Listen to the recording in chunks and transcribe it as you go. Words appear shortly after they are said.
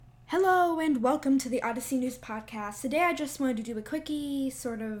Hello and welcome to the Odyssey News Podcast. Today I just wanted to do a quickie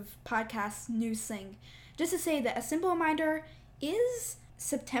sort of podcast news thing. Just to say that a simple reminder is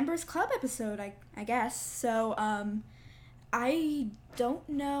September's club episode, I guess. So, I don't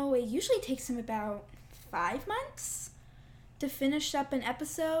know. It usually takes them about 5 months to finish up an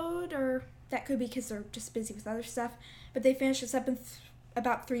episode, or that could be because they're just busy with other stuff. But they finished this up in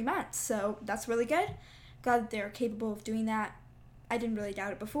about 3 months, so that's really good. Glad that they're capable of doing that. I didn't really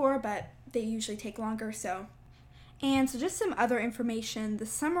doubt it before, but they usually take longer, so. And so just some other information. The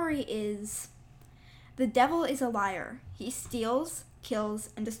summary is, the devil is a liar. He steals,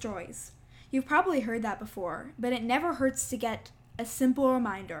 kills, and destroys. You've probably heard that before, but it never hurts to get a simple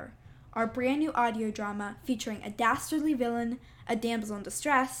reminder. Our brand new audio drama featuring a dastardly villain, a damsel in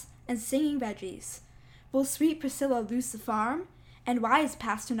distress, and singing veggies. Will sweet Priscilla lose the farm? And why is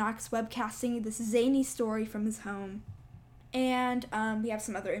Pastor Knox webcasting this zany story from his home? And we have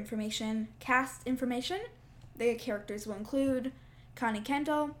some other information. Cast information. The characters will include Connie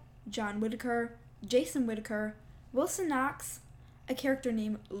Kendall, John Whitaker, Jason Whitaker, Wilson Knox, a character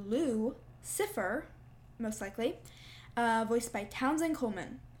named Lou Cipher, most likely, voiced by Townsend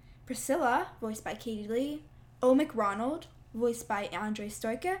Coleman, Priscilla, voiced by Katie Lee, O. McRonald, voiced by Andre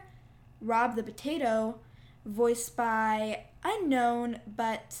Stoika, Rob the Potato, voiced by unknown,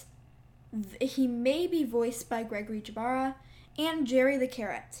 but he may be voiced by Gregory Jabara, and Jerry the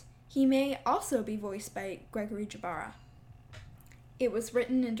Carrot. He may also be voiced by Gregory Jabara. It was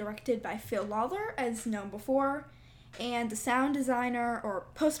written and directed by Phil Lawler, as known before, and the sound designer or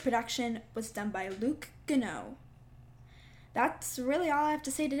post-production was done by Luke Gano. That's really all I have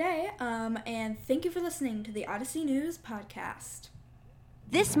to say today, and thank you for listening to the Odyssey News Podcast.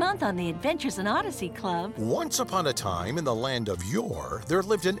 This month on the Adventures in Odyssey Club. Once upon a time in the land of yore, there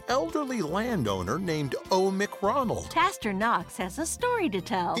lived an elderly landowner named O. McRonald. Pastor Knox has a story to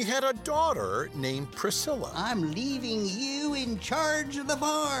tell. He had a daughter named Priscilla. I'm leaving you in charge of the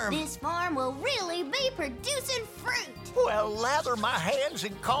farm. This farm will really be producing fruit. Well, lather my hands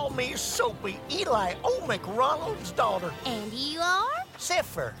and call me Soapy Eli O. McRonald's daughter. And you are?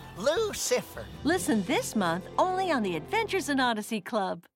 Cipher, Lou Cipher. Listen this month only on the Adventures in Odyssey Club.